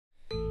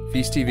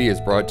Feast TV is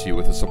brought to you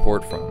with the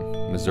support from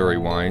Missouri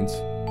Wines,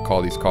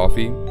 Caldy's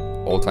Coffee,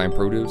 Old Time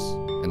Produce,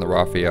 and the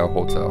Raphael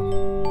Hotel.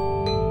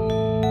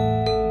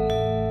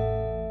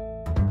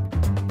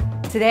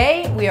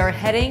 Today we are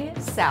heading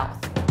south.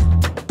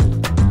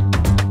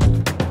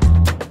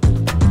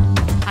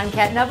 I'm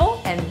Cat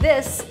Neville, and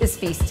this is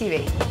Feast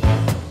TV.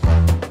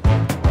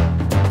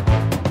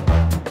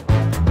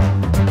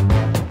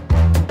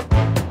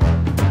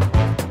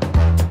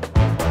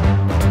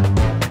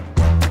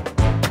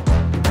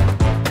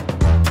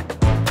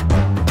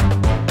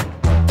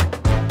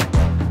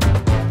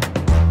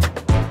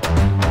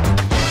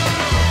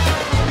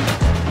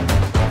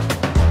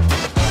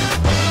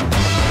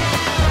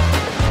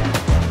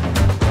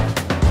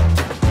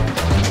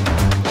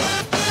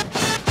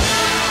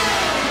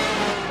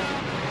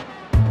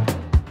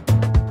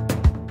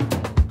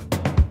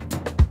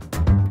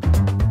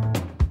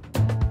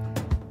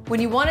 When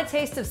you want a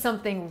taste of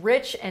something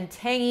rich and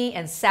tangy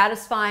and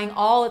satisfying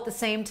all at the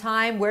same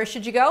time, where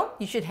should you go?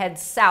 You should head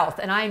south,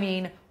 and I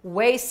mean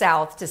way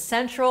south, to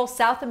Central,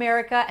 South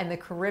America, and the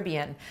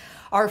Caribbean.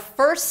 Our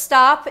first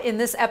stop in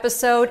this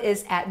episode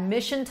is at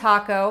Mission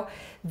Taco.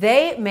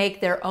 They make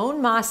their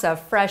own masa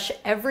fresh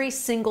every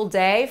single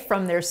day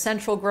from their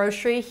central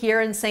grocery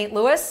here in St.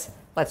 Louis.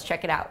 Let's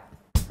check it out.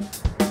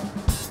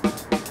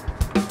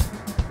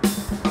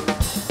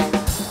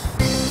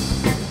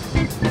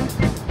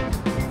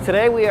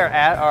 Today we are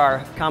at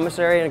our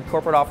commissary and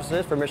corporate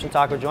offices for Mission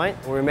Taco Joint,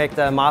 where we make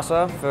the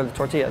masa for the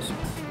tortillas.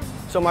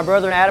 So my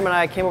brother Adam and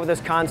I came up with this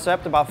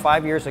concept about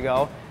 5 years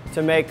ago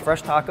to make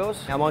fresh tacos,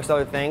 amongst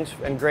other things,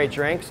 and great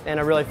drinks in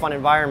a really fun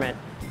environment.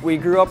 We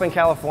grew up in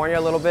California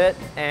a little bit,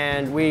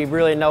 and we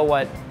really know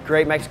what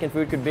great Mexican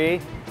food could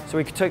be. So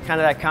we took kind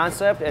of that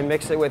concept and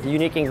mixed it with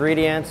unique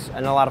ingredients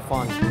and a lot of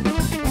fun.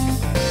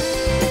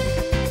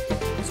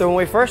 So when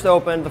we first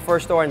opened the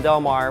first store in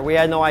Del Mar, we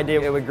had no idea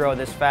it would grow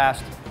this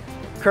fast.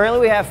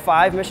 Currently we have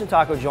 5 Mission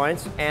Taco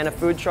joints and a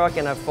food truck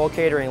and a full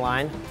catering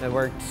line. And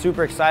we're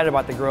super excited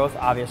about the growth,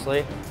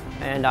 obviously,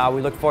 and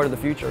we look forward to the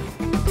future.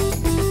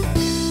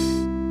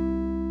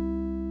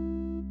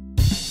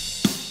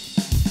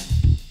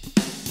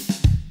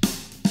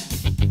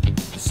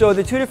 So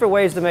the 2 different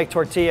ways to make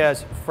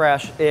tortillas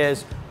fresh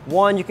is,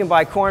 one, you can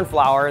buy corn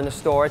flour in the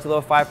store. It's a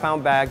little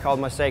 5-pound bag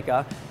called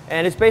maseca,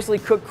 and it's basically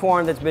cooked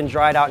corn that's been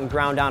dried out and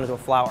ground down into a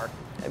flour.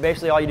 And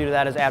basically all you do to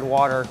that is add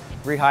water,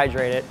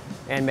 rehydrate it,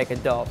 and make a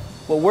dough.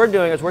 What we're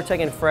doing is we're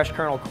taking fresh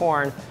kernel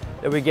corn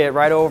that we get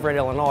right over in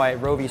Illinois,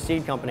 Rovey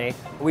Seed Company.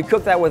 We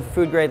cook that with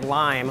food grade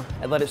lime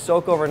and let it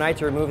soak overnight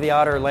to remove the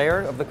outer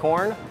layer of the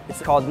corn.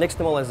 It's called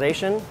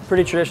nixtamalization,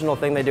 pretty traditional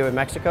thing they do in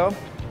Mexico.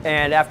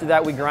 And after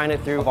that we grind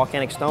it through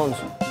volcanic stones.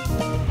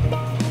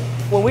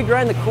 When we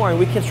grind the corn,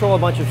 we control a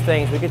bunch of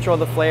things. We control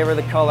the flavor,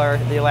 the color,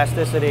 the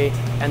elasticity,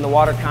 and the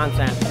water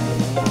content.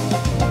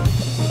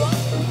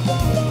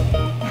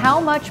 How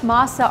much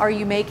masa are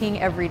you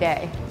making every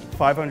day?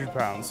 500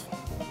 pounds.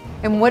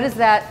 And what is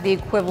that the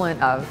equivalent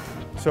of?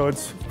 So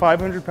it's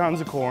 500 pounds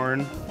of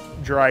corn,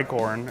 dry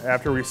corn.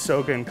 After we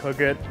soak it and cook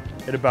it,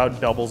 it about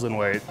doubles in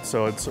weight.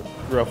 So it's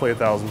roughly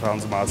 1,000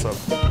 pounds of masa.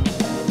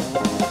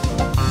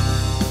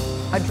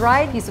 A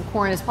dried piece of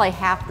corn is probably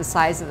half the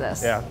size of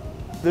this. Yeah.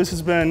 This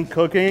has been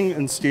cooking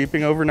and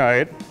steeping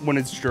overnight. When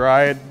it's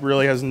dry, it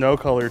really has no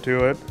color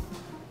to it.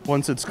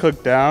 Once it's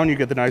cooked down, you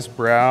get the nice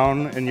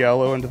brown and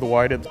yellow into the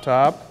white at the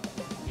top.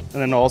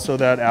 And then also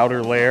that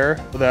outer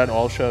layer, that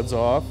all sheds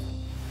off.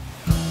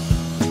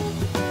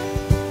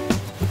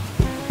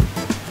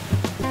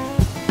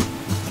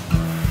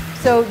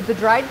 So the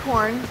dried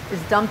corn is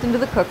dumped into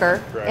the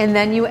cooker, Correct. And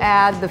then you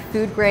add the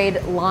food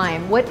grade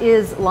lime. What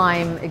is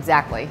lime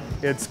exactly?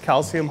 It's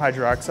calcium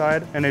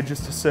hydroxide, and it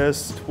just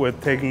assists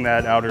with taking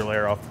that outer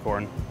layer off the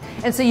corn.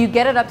 And so you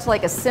get it up to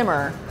like a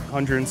simmer.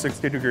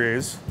 160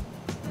 degrees.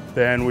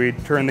 Then we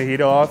turn the heat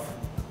off,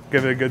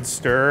 give it a good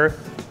stir,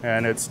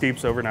 and it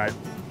steeps overnight.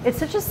 It's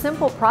such a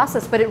simple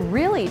process, but it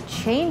really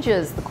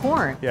changes the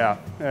corn. Yeah,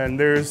 and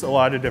there's a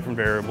lot of different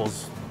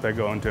variables that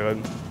go into it.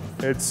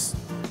 It's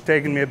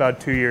taken me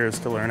about 2 years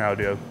to learn how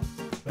to do it.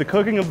 The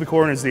cooking of the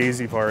corn is the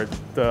easy part.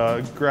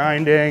 The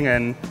grinding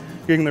and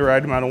getting the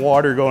right amount of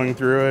water going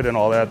through it and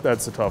all that,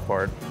 that's the tough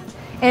part.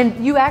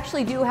 And you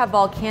actually do have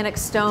volcanic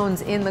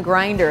stones in the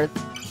grinder.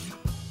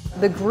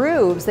 The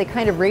grooves, they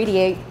kind of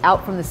radiate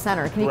out from the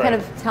center. Can you kind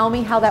of tell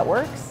me how that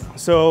works?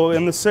 So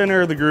in the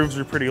center, the grooves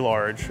are pretty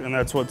large, and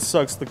that's what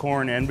sucks the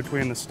corn in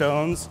between the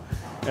stones.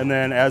 And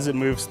then as it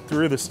moves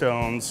through the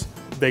stones,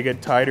 they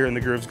get tighter and the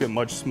grooves get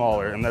much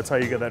smaller, and that's how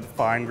you get that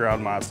fine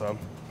ground masa.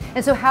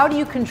 And so how do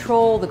you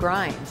control the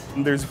grind?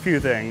 There's a few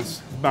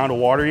things. The amount of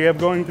water you have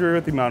going through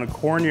it, the amount of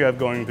corn you have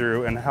going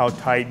through, and how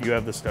tight you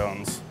have the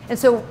stones. And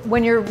so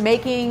when you're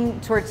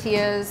making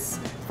tortillas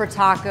for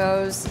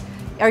tacos,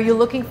 are you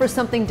looking for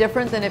something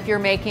different than if you're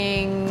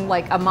making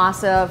like a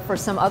masa for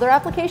some other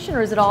application,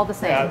 or is it all the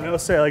same? Yeah,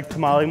 let's say like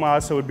tamale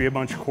masa would be a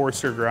much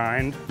coarser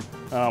grind.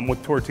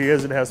 With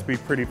tortillas, it has to be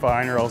pretty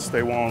fine or else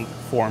they won't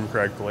form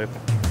correctly.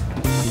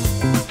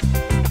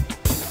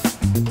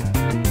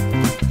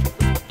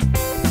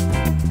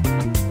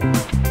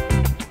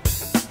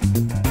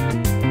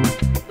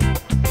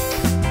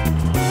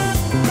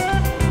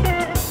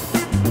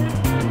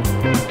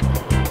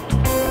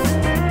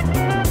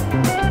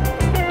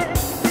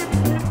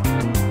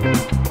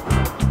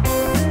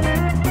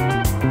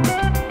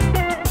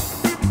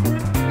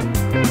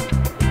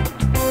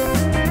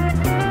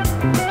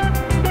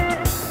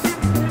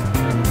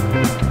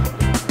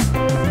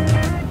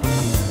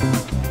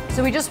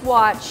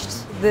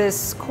 watched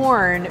this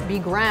corn be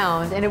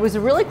ground, and it was a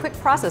really quick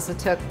process. It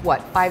took,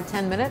 what,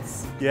 5-10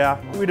 minutes? Yeah,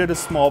 we did a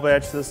small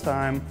batch this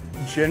time.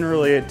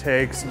 Generally, it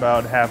takes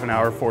about half an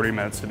hour, 40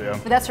 minutes to do.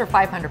 But that's for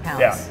 500 pounds.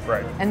 Yeah,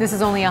 right. And this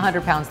is only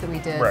 100 pounds that we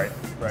did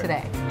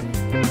today.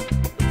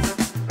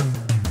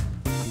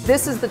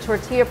 This is the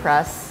tortilla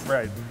press.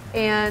 Right.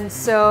 And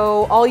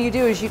so all you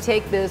do is you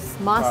take this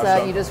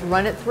masa, you just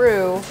run it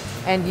through,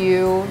 and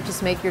you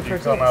just make your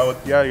tortillas. You come out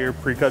with, your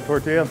pre-cut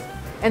tortilla.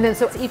 And then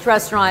so each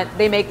restaurant,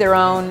 they make their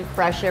own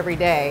fresh every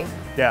day.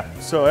 Yeah,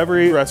 so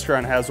every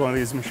restaurant has one of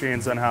these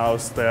machines in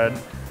house that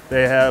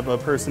they have a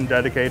person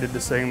dedicated to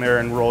sitting there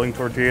and rolling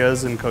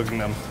tortillas and cooking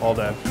them all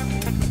day.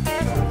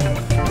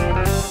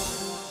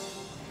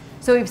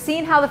 So we've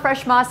seen how the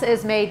fresh masa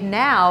is made.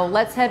 Now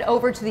let's head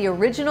over to the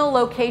original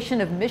location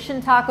of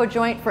Mission Taco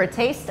Joint for a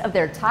taste of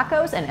their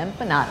tacos and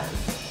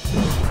empanadas.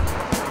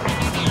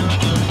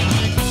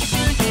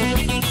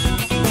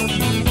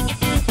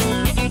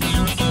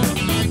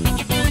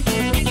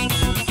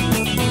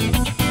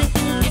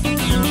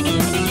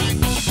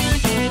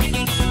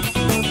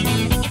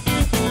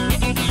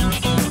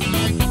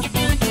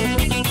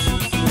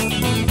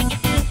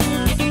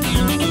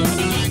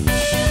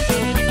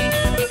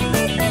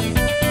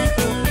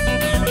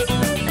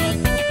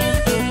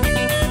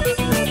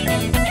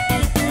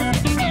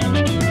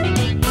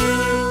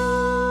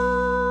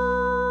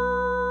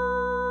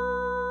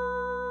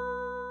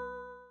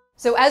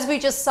 So as we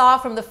just saw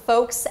from the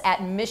folks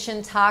at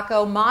Mission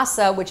Taco,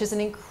 masa, which is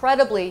an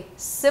incredibly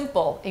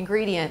simple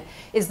ingredient,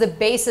 is the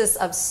basis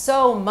of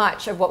so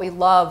much of what we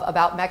love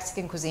about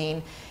Mexican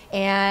cuisine.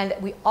 And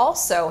we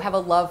also have a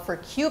love for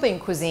Cuban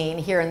cuisine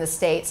here in the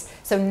States.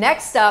 So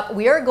next up,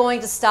 we are going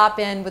to stop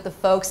in with the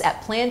folks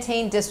at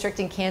Plantain District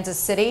in Kansas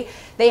City.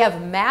 They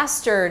have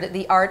mastered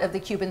the art of the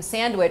Cuban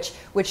sandwich,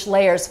 which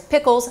layers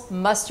pickles,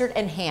 mustard,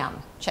 and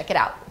ham. Check it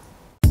out.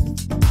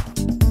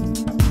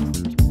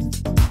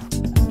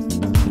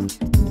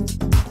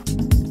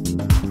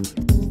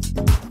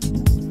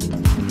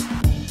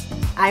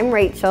 I'm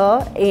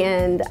Rachel,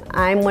 and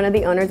I'm one of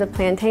the owners of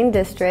Plantain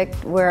District.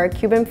 We're a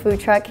Cuban food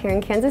truck here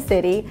in Kansas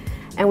City,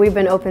 and we've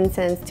been open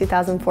since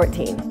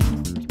 2014.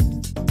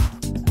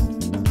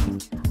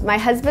 My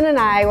husband and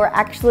I were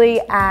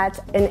actually at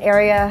an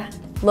area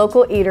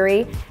local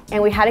eatery,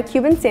 and we had a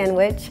Cuban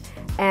sandwich,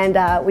 and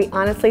we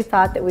honestly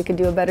thought that we could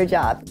do a better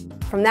job.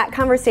 From that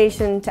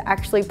conversation to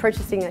actually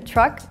purchasing a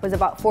truck was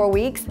about 4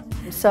 weeks.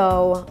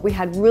 So we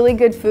had really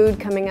good food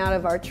coming out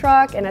of our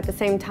truck, and at the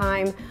same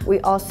time, we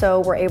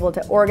also were able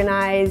to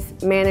organize,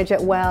 manage it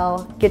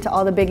well, get to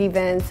all the big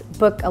events,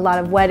 book a lot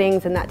of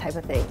weddings and that type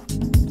of thing.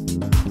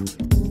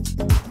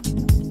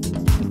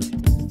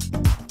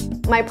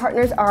 My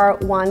partners are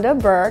Wanda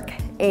Burke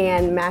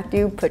and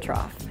Matthew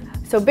Putroff.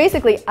 So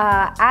basically,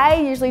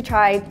 I usually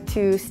try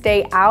to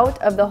stay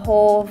out of the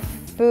whole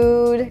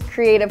food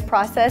creative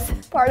process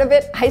part of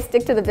it. I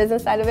stick to the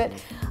business side of it.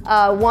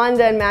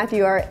 Wanda and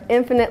Matthew are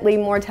infinitely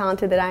more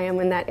talented than I am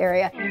in that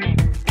area.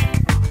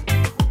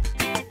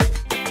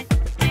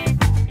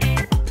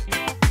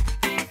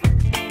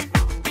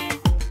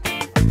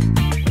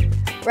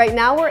 Right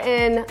now we're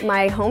in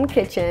my home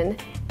kitchen,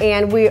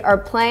 and we are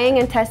playing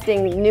and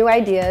testing new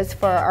ideas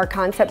for our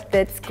concept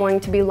that's going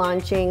to be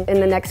launching in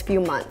the next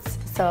few months.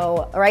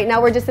 So right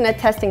now we're just in a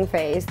testing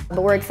phase,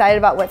 but we're excited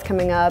about what's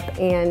coming up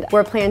and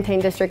where Plantain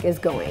District is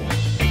going.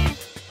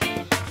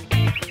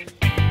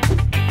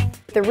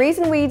 The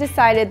reason we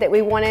decided that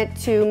we wanted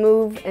to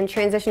move and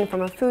transition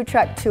from a food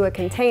truck to a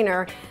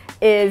container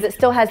is it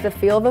still has the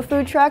feel of a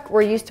food truck.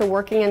 We're used to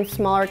working in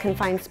smaller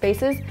confined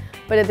spaces,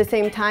 but at the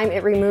same time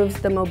it removes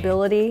the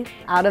mobility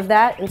out of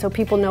that, and so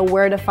people know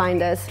where to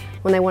find us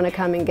when they want to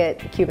come and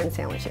get Cuban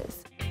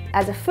sandwiches.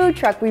 As a food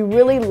truck, we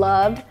really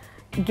loved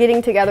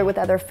getting together with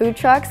other food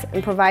trucks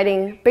and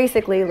providing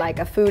basically like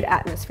a food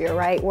atmosphere,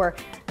 right? Where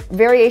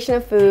variation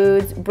of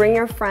foods, bring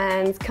your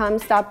friends, come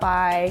stop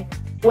by.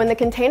 When the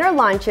container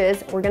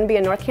launches, we're going to be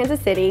in North Kansas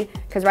City,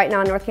 because right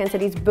now North Kansas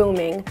City is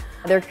booming.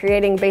 They're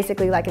creating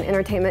basically like an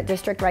entertainment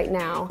district right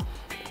now.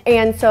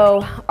 And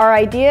so our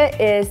idea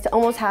is to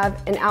almost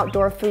have an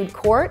outdoor food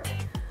court.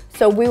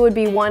 So we would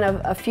be one of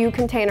a few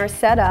containers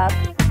set up.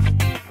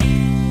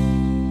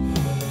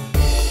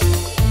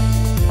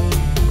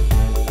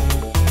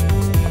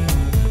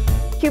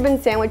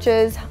 Cuban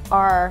sandwiches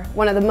are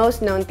one of the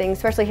most known things,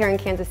 especially here in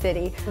Kansas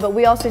City. But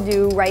we also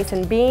do rice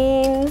and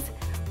beans.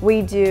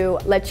 We do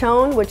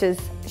lechon, which is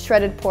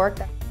shredded pork.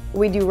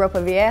 We do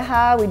ropa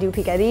vieja, we do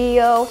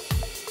picadillo.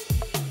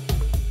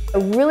 A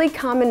really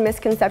common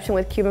misconception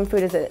with Cuban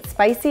food is that it's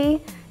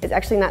spicy. It's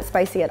actually not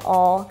spicy at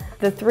all.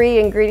 The 3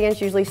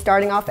 ingredients usually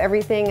starting off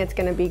everything, it's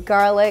gonna be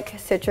garlic,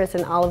 citrus,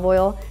 and olive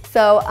oil.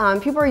 So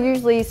people are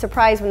usually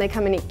surprised when they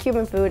come and eat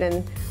Cuban food,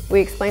 and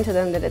we explain to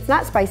them that it's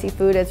not spicy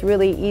food, it's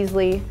really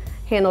easily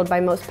handled by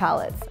most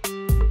palates.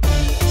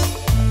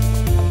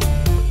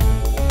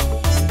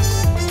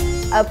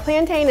 A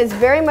plantain is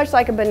very much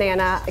like a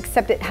banana,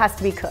 except it has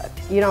to be cooked.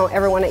 You don't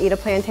ever want to eat a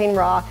plantain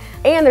raw.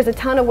 And there's a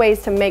ton of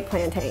ways to make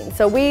plantain.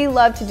 So we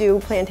love to do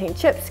plantain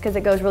chips because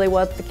it goes really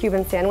well with the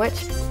Cuban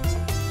sandwich.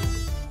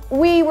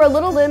 We were a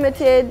little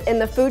limited in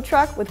the food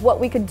truck with what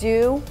we could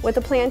do with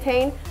the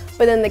plantain,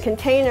 but in the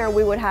container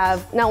we would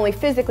have not only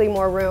physically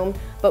more room,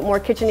 but more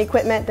kitchen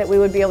equipment that we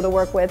would be able to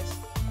work with.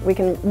 We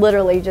can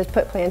literally just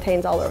put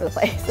plantains all over the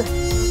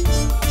place.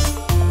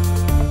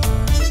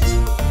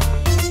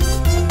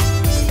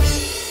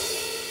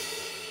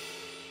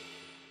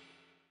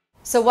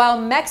 So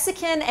while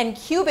Mexican and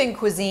Cuban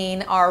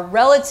cuisine are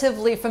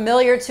relatively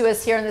familiar to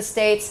us here in the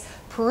States,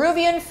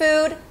 Peruvian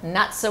food,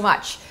 not so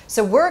much.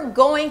 So we're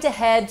going to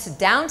head to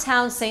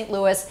downtown St.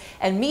 Louis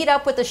and meet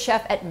up with the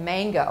chef at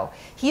Mango.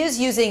 He is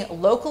using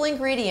local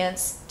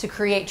ingredients to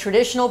create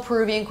traditional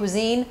Peruvian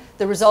cuisine.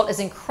 The result is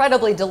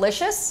incredibly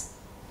delicious.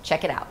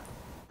 Check it out.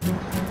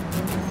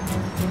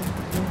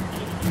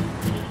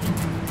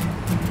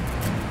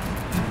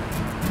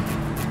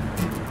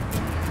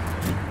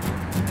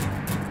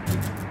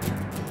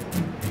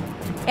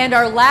 And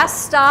our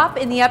last stop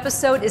in the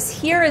episode is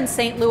here in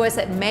St. Louis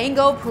at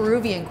Mango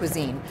Peruvian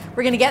Cuisine.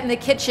 We're going to get in the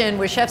kitchen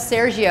with Chef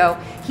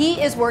Sergio.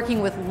 He is working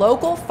with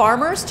local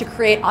farmers to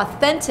create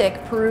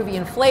authentic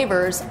Peruvian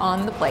flavors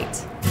on the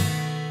plate.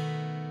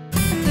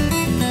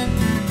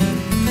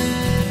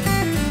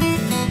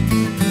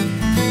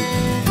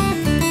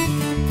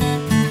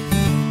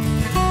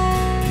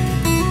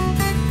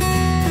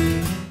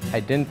 I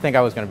didn't think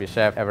I was going to be a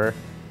chef ever.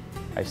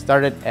 I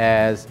started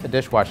as a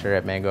dishwasher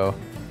at Mango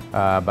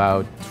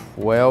about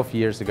 12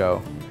 years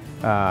ago.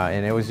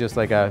 And it was just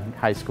like a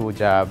high school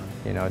job,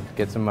 you know, to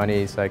get some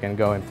money so I can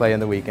go and play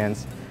on the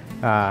weekends.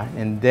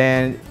 And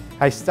then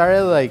I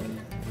started like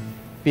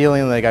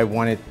feeling like I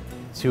wanted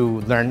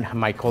to learn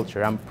my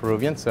culture. I'm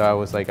Peruvian, so I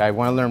was like, I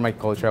want to learn my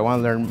culture. I want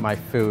to learn my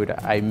food.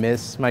 I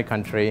miss my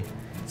country,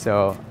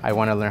 so I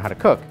want to learn how to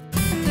cook.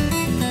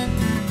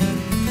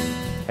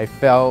 I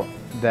felt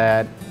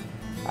that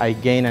I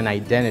gained an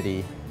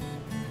identity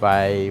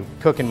by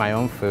cooking my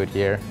own food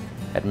here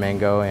at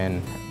Mango,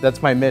 and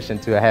that's my mission,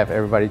 to have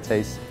everybody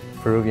taste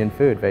Peruvian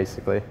food,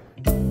 basically.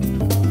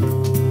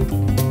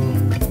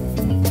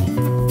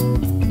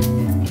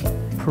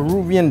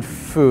 Peruvian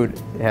food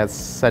has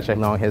such a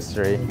long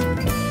history.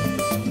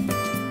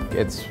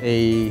 It's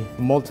a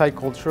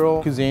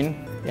multicultural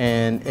cuisine,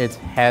 and it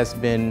has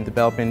been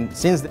developing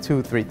since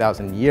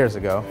 2,000–3,000 years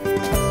ago.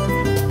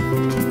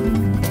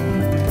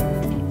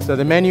 So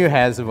the menu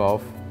has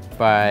evolved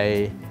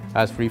by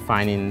us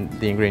refining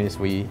the ingredients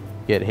we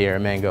get here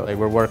at Mango. Like,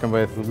 we're working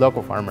with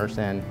local farmers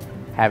and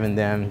having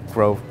them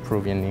grow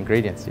Peruvian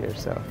ingredients here,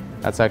 so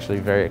that's actually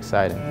very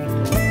exciting.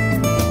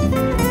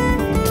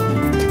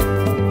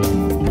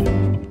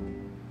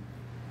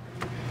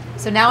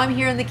 So now I'm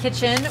here in the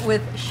kitchen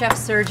with Chef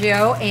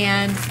Sergio,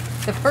 and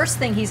the first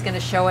thing he's going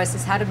to show us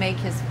is how to make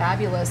his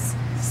fabulous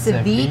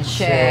ceviche.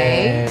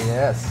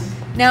 Yes.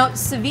 Now,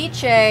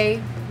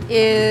 ceviche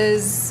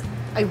is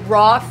a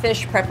raw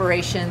fish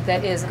preparation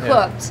that is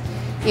cooked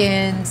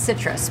in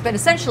citrus, but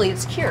essentially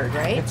it's cured,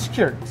 right? It's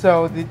cured.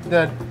 So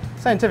the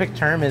scientific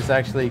term is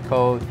actually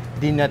called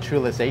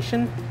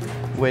denaturalization,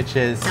 which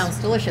is sounds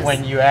delicious.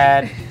 When you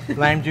add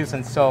lime juice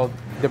and salt,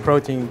 the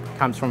protein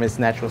comes from its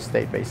natural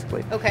state,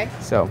 basically. Okay.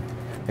 So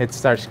it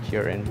starts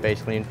curing,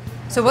 basically.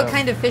 So what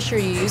kind of fish are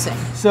you using?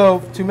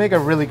 So to make a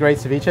really great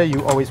ceviche,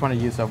 you always want to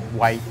use a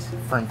white,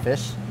 firm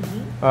fish.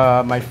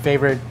 My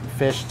favorite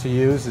fish to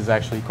use is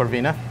actually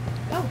corvina.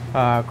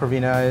 Oh.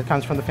 Corvina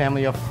comes from the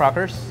family of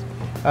crockers.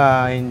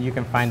 And you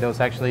can find those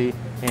actually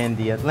in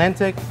the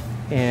Atlantic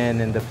and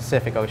in the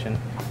Pacific Ocean.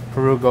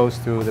 Peru goes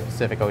through the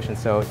Pacific Ocean,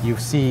 so you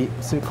see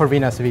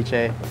corvina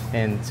ceviche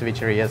in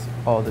cevicherias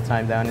all the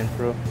time down in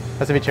Peru.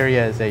 A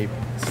cevicheria is a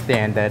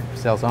stand that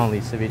sells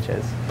only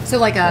ceviches. So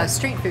like a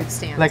street food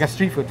stand? Like a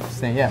street food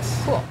stand,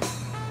 yes. Cool.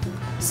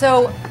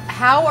 So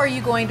how are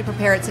you going to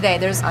prepare it today?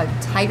 There's a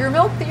tiger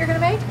milk that you're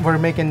going to make? We're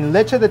making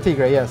leche de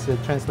tigre, yes,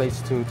 it translates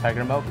to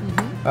tiger milk.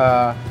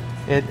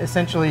 It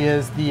essentially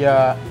is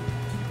the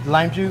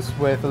lime juice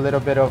with a little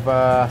bit of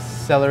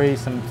celery,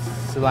 some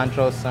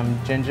cilantro, some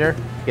ginger.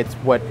 It's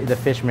what the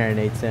fish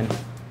marinates in.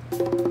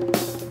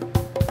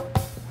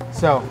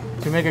 So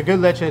to make a good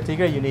leche de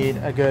tigre, you need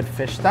a good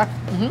fish stock.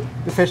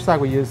 The fish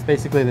stock we use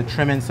basically the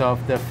trimmings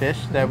of the fish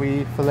that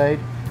we filleted.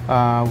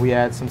 We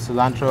add some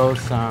cilantro,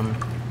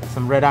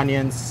 some red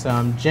onions,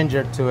 some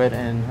ginger to it,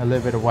 and a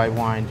little bit of white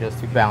wine just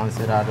to balance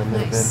it out a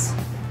little bit.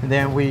 And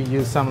then we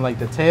use some like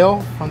the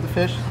tail from the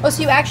fish. Oh,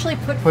 so you actually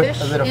put fish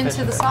a little into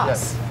fish the sauce?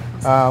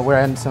 Yes. We're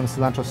adding some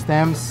cilantro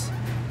stems,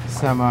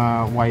 some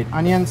white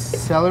onions,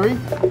 celery.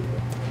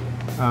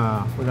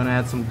 We're gonna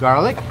add some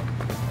garlic,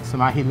 some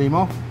ají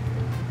limo,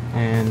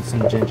 and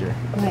some ginger.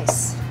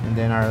 Nice. And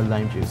then our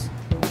lime juice.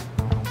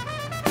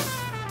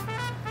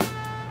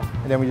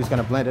 And then we're just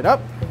gonna blend it up.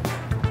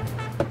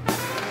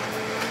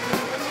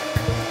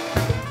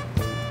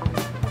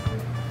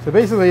 So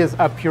basically it's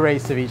a puree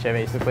ceviche,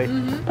 basically.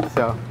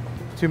 So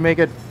to make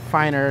it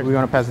finer, we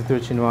want to pass it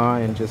through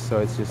chinois, and just so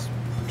it's just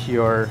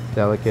pure,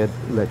 delicate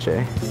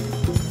leche.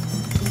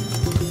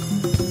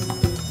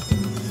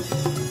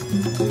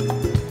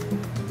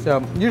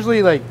 So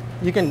usually, like,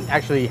 you can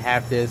actually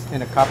have this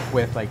in a cup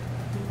with like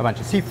a bunch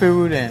of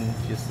seafood and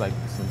just like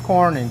some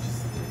corn and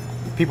just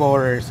people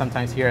order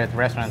sometimes here at the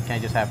restaurant, can I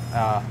just have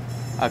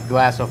a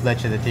glass of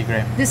leche de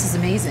tigre? This is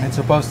amazing. It's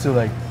supposed to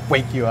like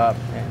wake you up,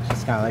 and it's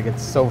just kind of like,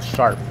 it's so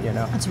sharp, you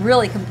know? It's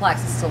really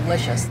complex. It's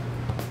delicious.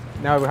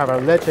 Now we have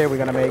our leche, we're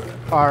gonna make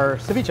our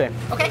ceviche.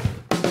 Okay.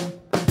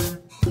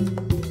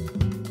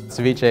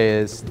 Ceviche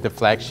is the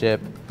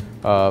flagship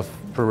of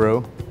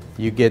Peru.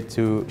 You get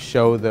to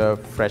show the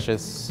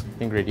freshest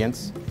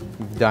ingredients,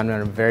 done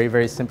in a very,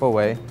 very simple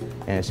way,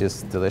 and it's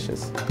just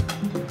delicious.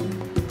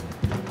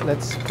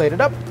 Let's plate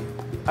it up.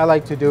 I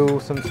like to do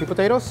some sweet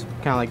potatoes,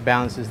 kind of like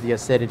balances the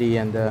acidity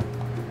and the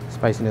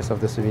spiciness of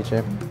the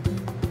ceviche.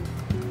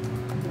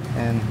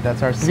 And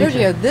that's our ceviche.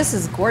 Sergio, this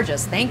is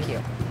gorgeous. Thank you.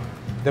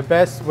 The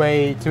best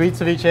way to eat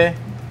ceviche,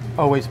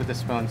 always with a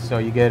spoon. So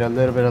you get a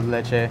little bit of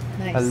leche,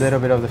 Nice. a little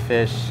bit of the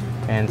fish,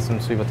 and some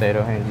sweet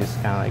potato, and you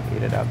just kind of like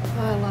eat it up.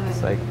 Oh, I love it.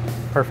 It's like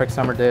perfect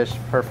summer dish,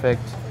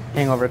 perfect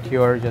hangover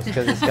cure, just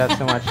because it's got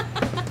so much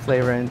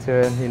flavor into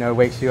it. You know, it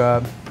wakes you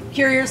up.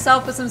 Cure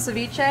yourself with some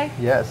ceviche?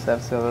 Yes,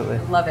 absolutely.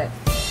 Love it.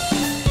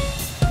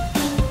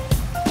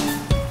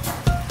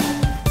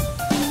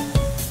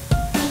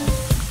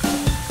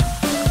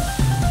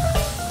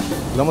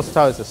 Lomo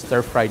saltado is a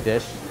stir-fried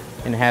dish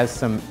and has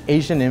some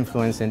Asian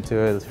influence into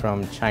it. It's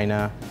from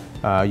China,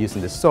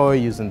 using the soy,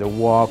 using the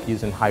wok,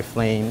 using high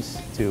flames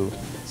to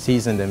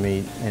season the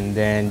meat. And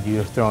then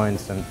you throw in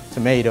some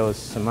tomatoes,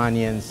 some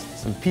onions,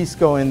 some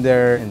pisco in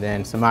there, and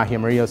then some ají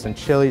amarillo, some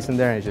chilies in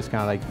there, and it just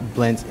kind of like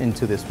blends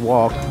into this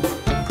wok.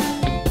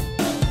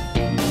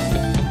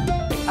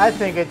 I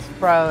think it's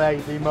probably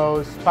like the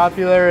most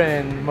popular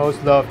and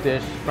most loved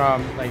dish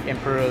from like in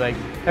Peru. Like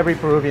every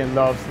Peruvian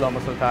loves lomo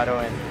saltado,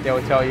 and they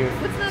will tell you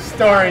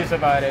stories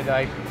about it,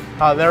 like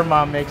how their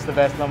mom makes the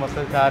best lomo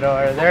saltado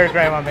or their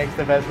grandma makes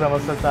the best lomo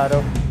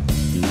saltado.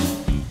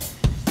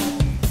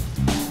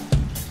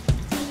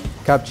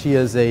 Capchi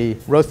is a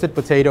roasted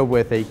potato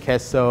with a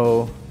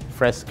queso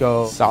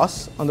fresco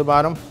sauce on the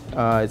bottom.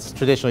 It's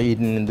traditionally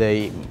eaten in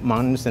the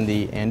mountains in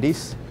the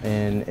Andes,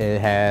 and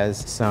it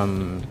has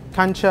some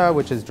cancha,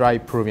 which is dry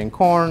Peruvian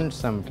corn,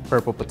 some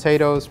purple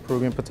potatoes,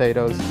 Peruvian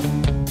potatoes.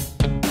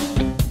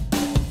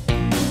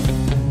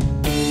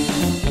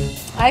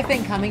 I've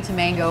been coming to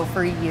Mango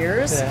for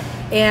years,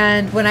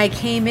 and when I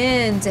came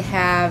in to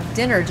have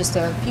dinner just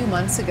a few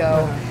months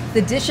ago,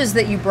 the dishes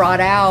that you brought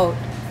out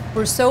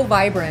were so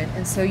vibrant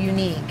and so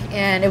unique,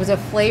 and it was a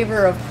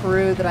flavor of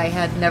Peru that I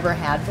had never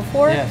had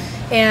before.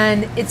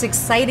 And it's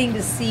exciting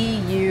to see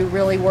you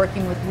really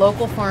working with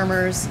local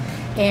farmers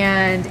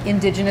and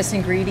indigenous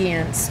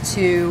ingredients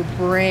to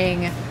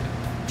bring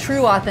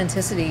true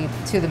authenticity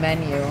to the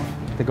menu.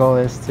 The goal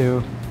is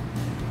to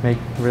make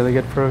really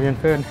good Peruvian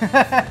food.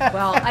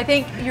 Well, I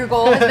think your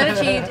goal has been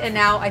achieved, and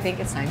now I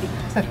think it's time to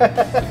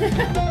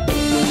eat.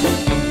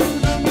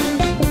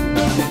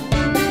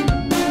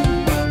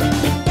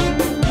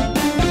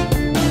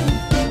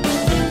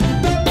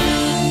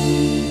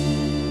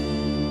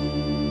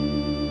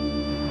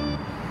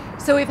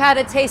 So we've had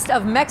a taste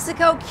of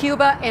Mexico,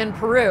 Cuba, and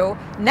Peru.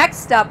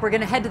 Next up, we're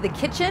gonna head to the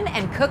kitchen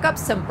and cook up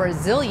some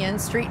Brazilian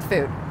street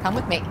food. Come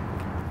with me.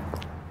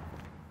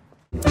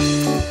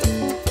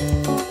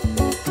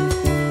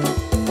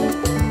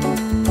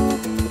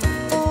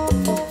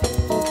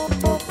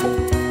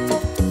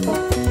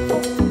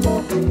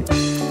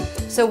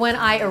 So when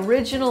I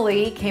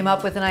originally came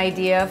up with an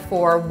idea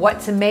for what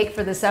to make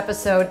for this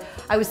episode,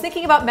 I was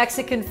thinking about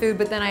Mexican food,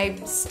 but then I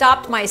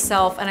stopped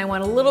myself and I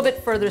went a little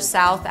bit further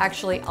south,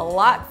 actually a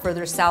lot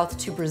further south,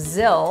 to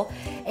Brazil.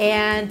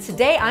 And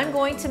today I'm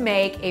going to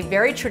make a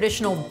very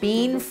traditional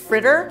bean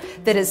fritter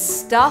that is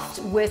stuffed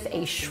with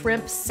a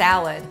shrimp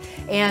salad.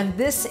 And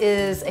this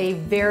is a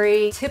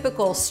very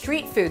typical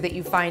street food that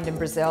you find in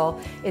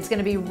Brazil. It's going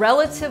to be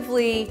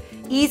relatively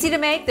easy to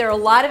make. There are a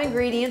lot of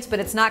ingredients, but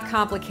it's not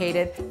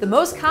complicated. The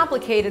most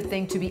complicated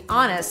thing, to be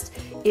honest,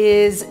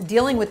 is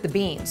dealing with the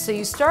beans. So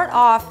you start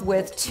off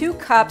with 2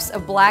 cups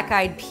of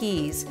black-eyed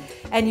peas,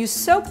 and you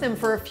soak them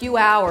for a few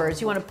hours.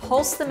 You want to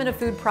pulse them in a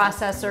food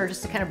processor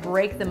just to kind of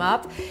break them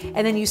up,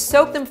 and then you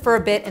soak them for a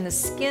bit and the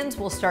skins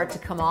will start to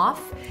come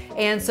off.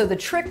 And so the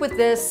trick with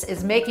this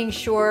is making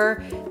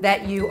sure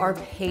that you are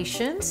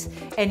patient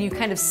and you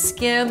kind of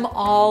skim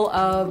all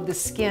of the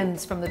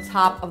skins from the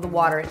top of the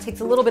water. It takes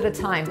a little bit of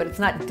time, but it's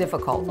not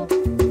difficult.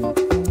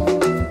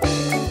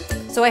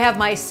 So I have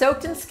my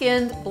soaked and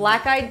skinned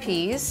black-eyed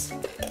peas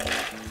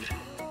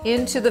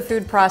into the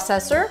food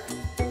processor.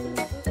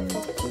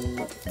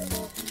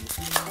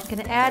 I'm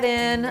gonna add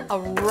in a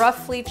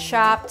roughly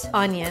chopped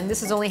onion.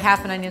 This is only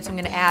half an onion, so I'm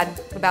gonna add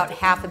about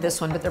half of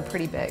this one, but they're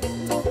pretty big.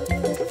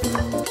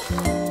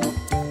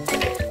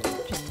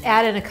 Just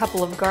add in a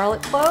couple of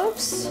garlic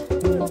cloves.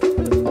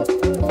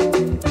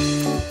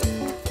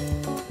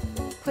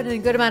 Put in a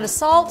good amount of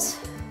salt.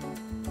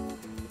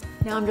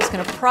 Now I'm just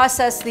going to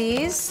process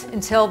these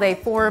until they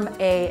form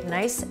a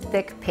nice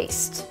thick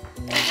paste.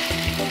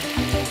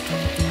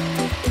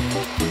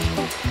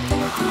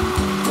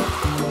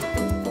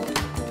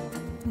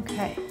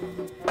 Okay,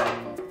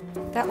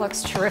 that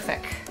looks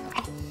terrific.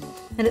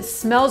 And it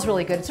smells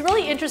really good. It's a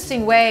really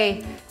interesting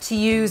way to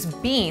use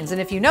beans,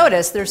 and if you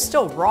notice, they're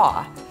still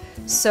raw.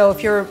 So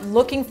if you're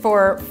looking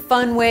for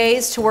fun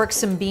ways to work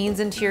some beans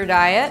into your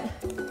diet,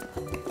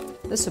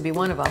 this would be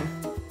one of them.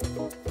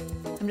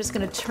 I'm just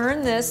gonna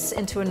turn this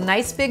into a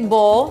nice big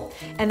bowl,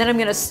 and then I'm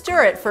gonna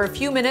stir it for a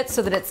few minutes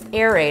so that it's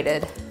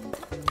aerated.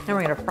 Then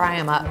we're gonna fry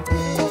them up.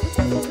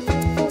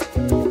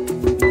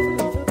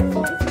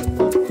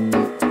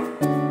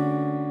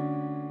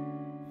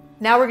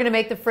 Now we're gonna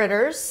make the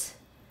fritters.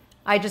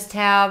 I just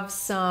have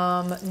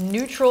some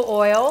neutral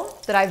oil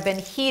that I've been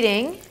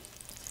heating,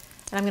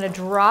 and I'm gonna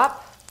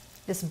drop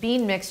this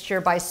bean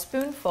mixture by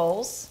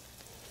spoonfuls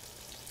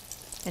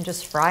and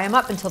just fry them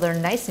up until they're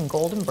nice and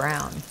golden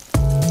brown.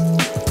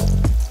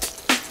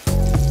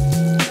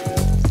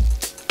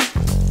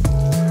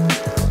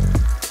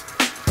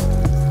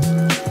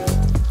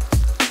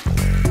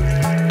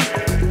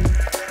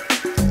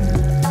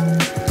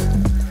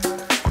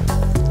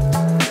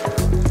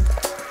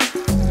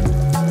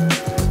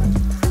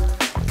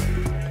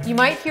 You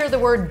might hear the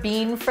word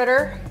bean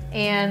fritter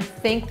and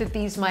think that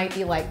these might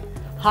be like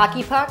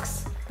hockey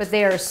pucks, but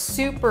they are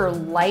super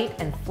light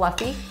and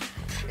fluffy.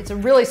 It's a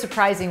really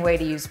surprising way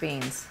to use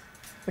beans,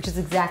 which is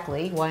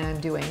exactly why I'm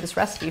doing this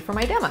recipe for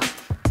my demo.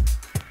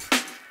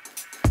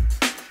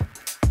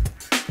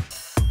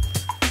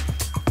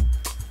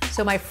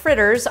 So my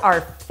fritters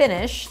are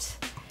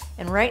finished,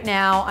 and right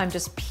now I'm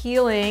just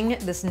peeling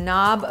this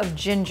knob of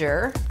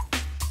ginger.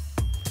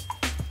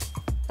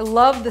 I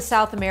love the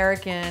South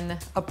American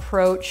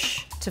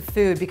approach to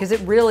food because it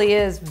really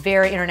is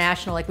very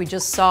international, like we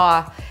just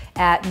saw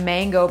at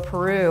Mango,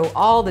 Peru.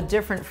 All the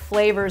different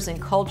flavors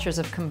and cultures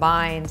have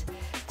combined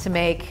to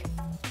make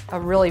a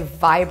really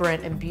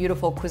vibrant and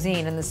beautiful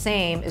cuisine, and the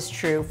same is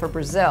true for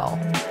Brazil.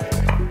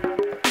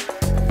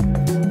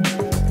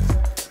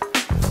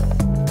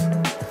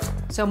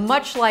 So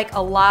much like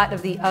a lot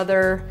of the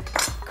other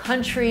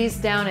countries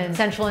down in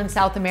Central and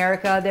South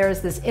America,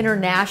 there's this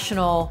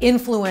international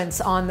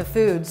influence on the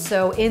food.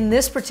 So in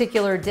this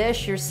particular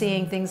dish, you're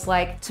seeing things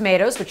like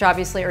tomatoes, which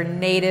obviously are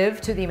native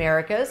to the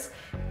Americas.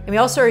 And we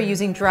also are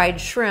using dried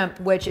shrimp,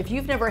 which if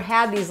you've never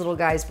had these little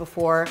guys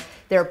before,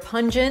 they're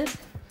pungent.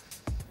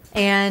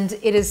 And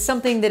it is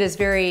something that is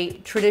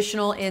very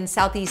traditional in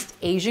Southeast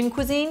Asian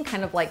cuisine,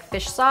 kind of like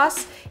fish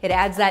sauce. It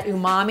adds that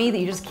umami that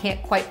you just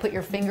can't quite put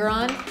your finger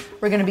on.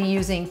 We're gonna be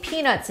using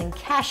peanuts and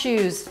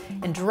cashews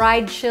and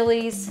dried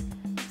chilies.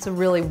 It's a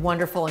really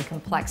wonderful and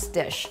complex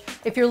dish.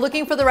 If you're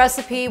looking for the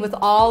recipe with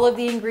all of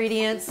the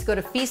ingredients, go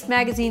to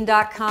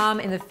feastmagazine.com.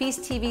 In the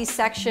Feast TV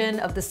section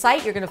of the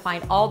site, you're gonna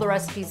find all the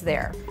recipes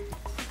there.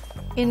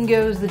 In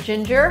goes the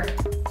ginger.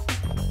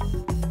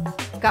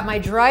 Got my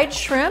dried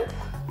shrimp.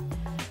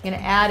 I'm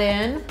gonna add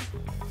in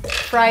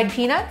fried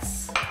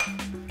peanuts,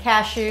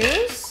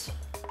 cashews.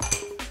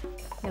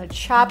 I'm gonna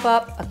chop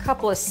up a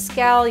couple of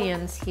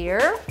scallions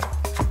here.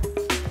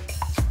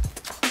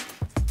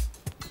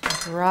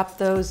 Drop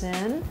those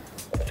in.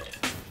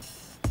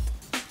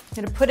 I'm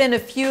gonna put in a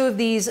few of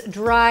these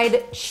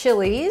dried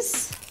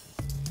chilies.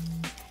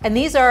 And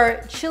these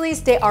are chilies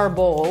de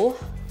arbol.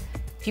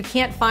 If you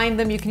can't find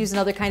them, you can use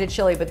another kind of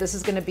chili, but this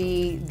is gonna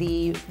be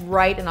the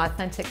right and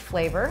authentic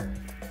flavor.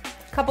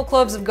 A couple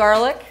cloves of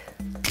garlic,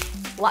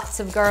 lots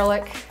of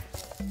garlic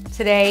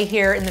today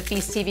here in the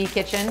Feast TV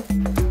kitchen.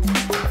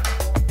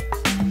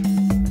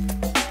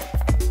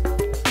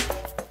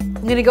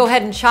 I'm gonna go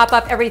ahead and chop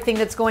up everything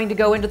that's going to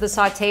go into the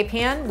saute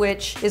pan,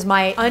 which is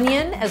my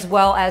onion as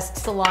well as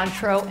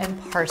cilantro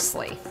and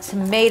parsley,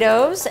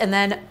 tomatoes, and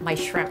then my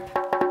shrimp.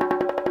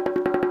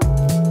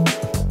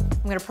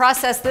 I'm gonna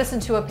process this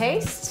into a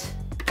paste,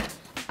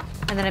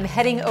 and then I'm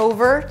heading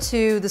over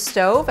to the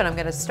stove and I'm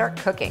gonna start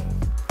cooking.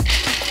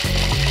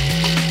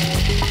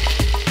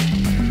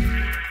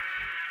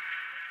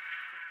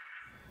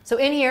 So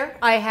in here,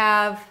 I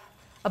have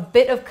a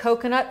bit of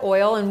coconut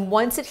oil, and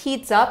once it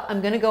heats up, I'm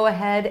gonna go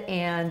ahead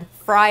and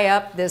fry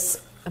up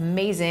this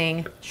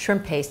amazing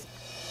shrimp paste.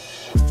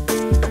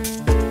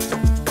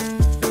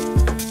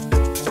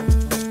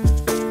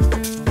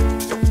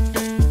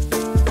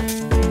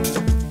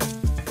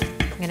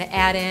 I'm gonna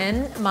add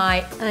in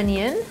my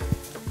onion.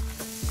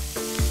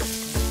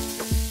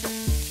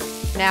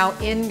 Now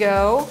in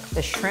go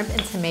the shrimp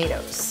and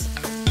tomatoes.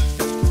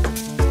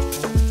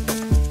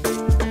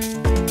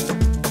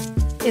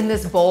 In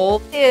this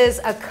bowl is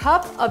a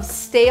cup of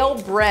stale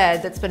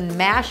bread that's been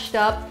mashed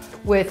up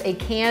with a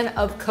can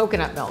of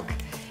coconut milk.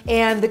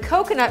 And the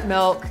coconut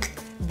milk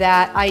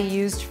that I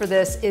used for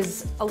this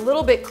is a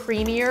little bit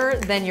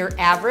creamier than your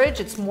average.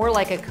 It's more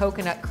like a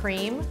coconut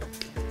cream,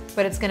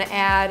 but it's gonna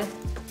add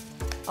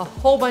a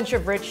whole bunch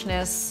of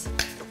richness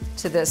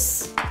to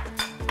this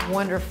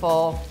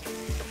wonderful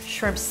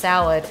shrimp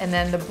salad. And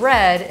then the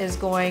bread is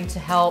going to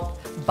help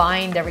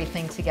bind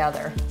everything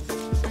together.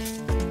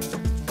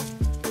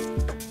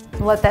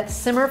 Let that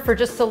simmer for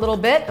just a little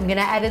bit. I'm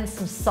gonna add in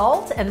some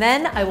salt, and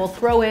then I will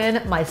throw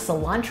in my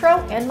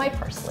cilantro and my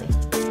parsley.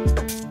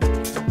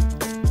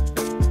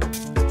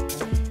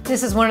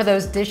 This is one of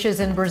those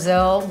dishes in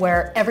Brazil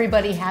where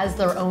everybody has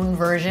their own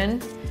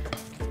version.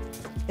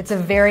 It's a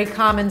very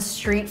common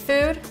street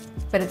food,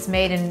 but it's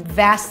made in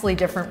vastly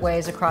different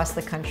ways across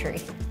the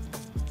country.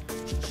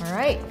 All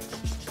right,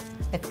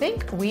 I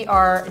think we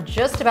are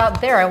just about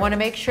there. I want to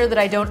make sure that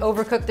I don't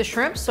overcook the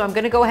shrimp, so I'm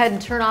going to go ahead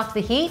and turn off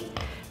the heat,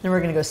 then we're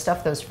going to go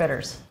stuff those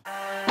fritters.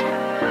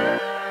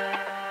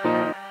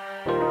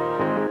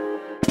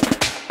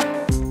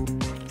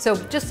 So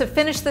just to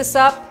finish this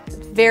up,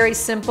 very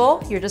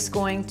simple. You're just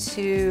going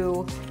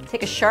to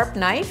take a sharp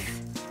knife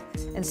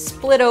and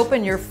split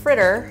open your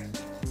fritter,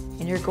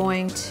 and you're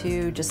going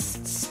to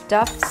just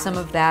stuff some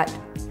of that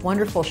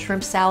wonderful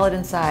shrimp salad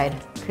inside.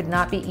 Could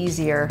not be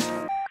easier.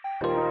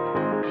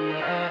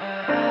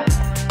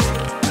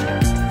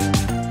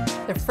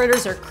 The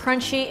fritters are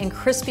crunchy and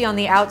crispy on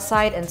the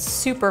outside and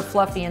super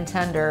fluffy and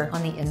tender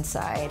on the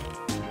inside.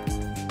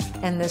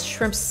 And this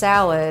shrimp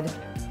salad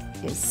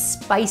is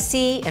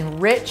spicy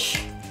and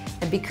rich,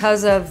 and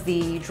because of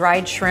the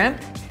dried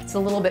shrimp, it's a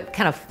little bit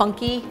kind of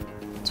funky.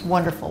 It's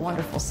wonderful,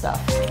 wonderful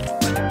stuff.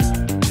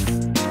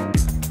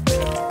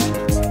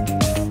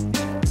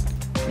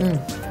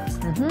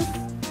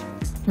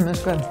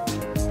 That's good.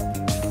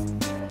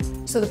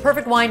 So the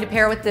perfect wine to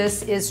pair with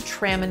this is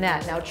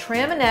Traminette. Now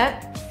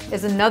Traminette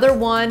is another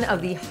one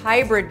of the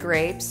hybrid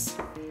grapes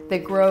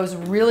that grows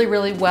really,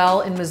 really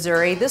well in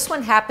Missouri. This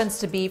one happens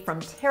to be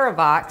from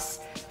Terravox,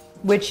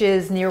 which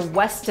is near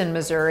Weston,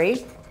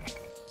 Missouri.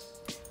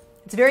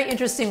 It's a very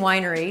interesting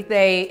winery.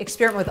 They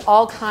experiment with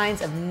all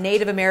kinds of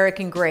Native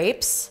American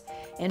grapes,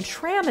 and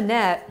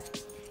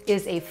Traminette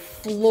is a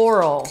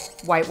floral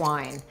white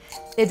wine.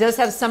 It does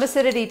have some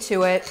acidity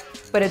to it,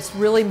 but it's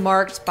really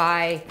marked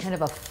by kind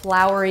of a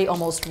flowery,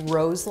 almost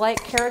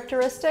rose-like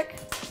characteristic.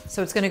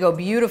 So it's gonna go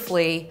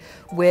beautifully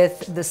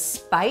with the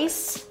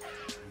spice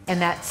and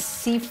that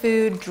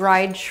seafood,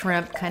 dried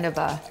shrimp, kind of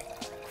a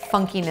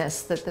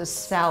funkiness that this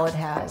salad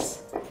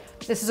has.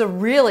 This is a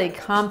really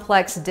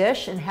complex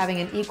dish, and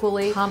having an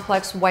equally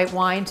complex white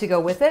wine to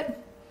go with it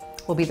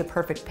will be the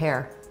perfect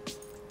pair.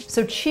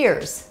 So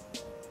cheers.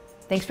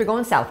 Thanks for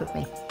going south with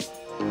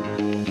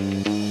me.